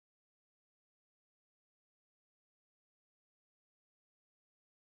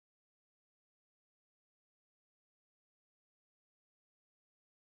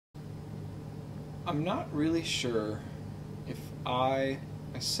I'm not really sure if I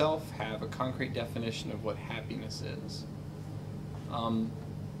myself have a concrete definition of what happiness is.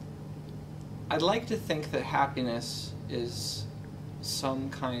 I'd like to think that happiness is some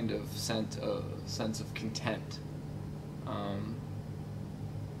kind of sense of content.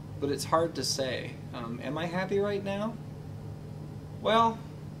 But it's hard to say. Am I happy right now? Well,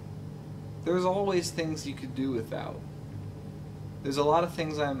 there's always things you could do without. There's a lot of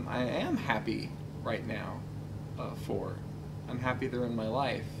things I am happy right now for. I'm happy they're in my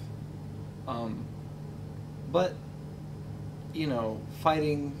life. But, you know,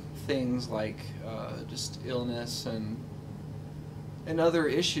 fighting things like just illness and other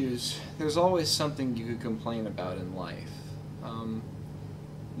issues, there's always something you could complain about in life.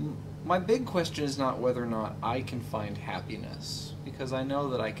 My big question is not whether or not I can find happiness, because I know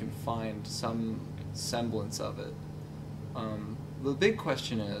that I can find some semblance of it. The big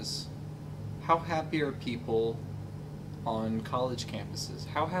question is, how happy are people on college campuses?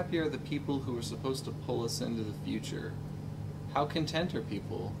 How happy are the people who are supposed to pull us into the future? How content are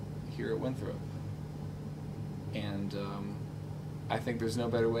people here at Winthrop? And I think there's no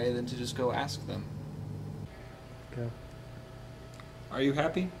better way than to just go ask them. Okay. Are you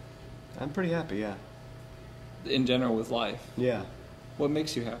happy? I'm pretty happy, yeah. In general with life? Yeah. What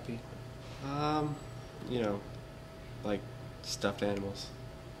makes you happy? You know, like stuffed animals,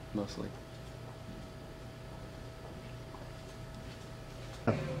 mostly.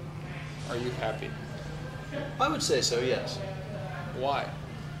 Are you happy? I would say so, yes. Why?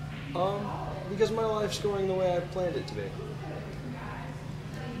 Because my life's going the way I planned it to be.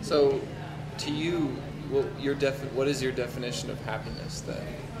 So, to you, what is your definition of happiness then?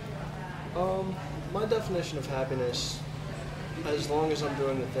 My definition of happiness, as long as I'm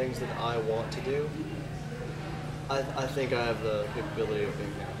doing the things that I want to do, I think I have the capability of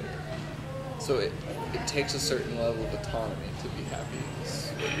being happy. So it takes a certain level of autonomy to be happy,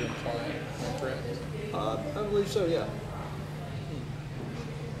 is what you're implying, am I correct? I believe so, yeah.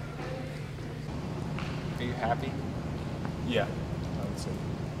 Are you happy? Yeah,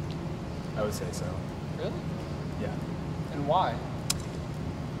 I would say so. Really? Yeah. And why?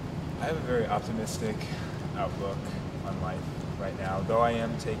 I have a very optimistic outlook on life right now. Though I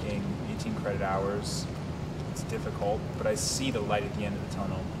am taking 18 credit hours, it's difficult, but I see the light at the end of the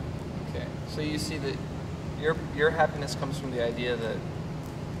tunnel. Okay, so you see that your happiness comes from the idea that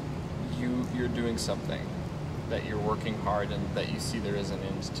you're doing something, that you're working hard, and that you see there is an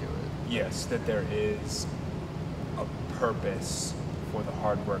end to it. Yes, that there is a purpose for the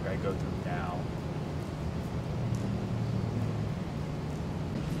hard work I go through now.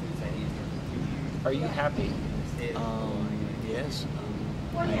 Are you happy? Yes,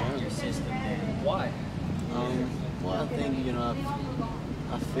 I am. Why? Well, I think, you know,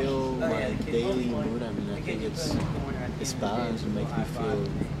 I feel my daily mood, I think it's balanced. It makes me feel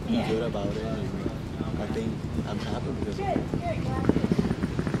good about it, and I think I'm happy because of it.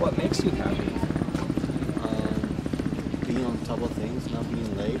 What makes you happy? Being on top of things, not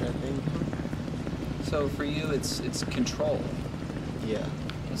being late, I think. So for you, it's control. Yeah.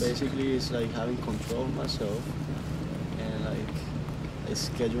 Basically, it's like having control of myself and like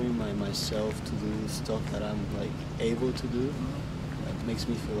scheduling myself to do stuff that I'm like able to do. That makes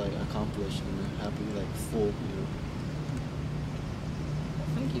me feel like accomplished and happy, like full, you know.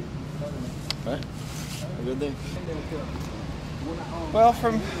 Thank you. Right? Have a good day. Well,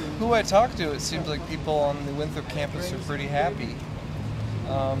 from who I talked to, it seems like people on the Winthrop campus are pretty happy,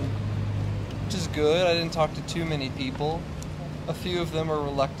 which is good. I didn't talk to too many people. A few of them are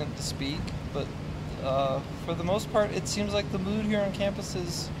reluctant to speak, but for the most part, it seems like the mood here on campus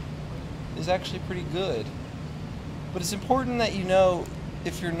is actually pretty good. But it's important that you know,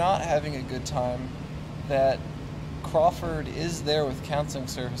 if you're not having a good time, that Crawford is there with counseling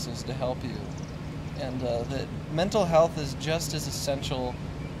services to help you, and that mental health is just as essential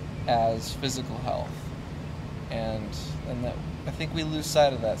as physical health, and that I think we lose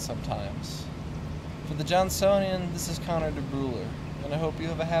sight of that sometimes. For the Johnsonian, this is Connor DeBruler, and I hope you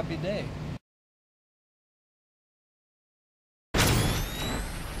have a happy day.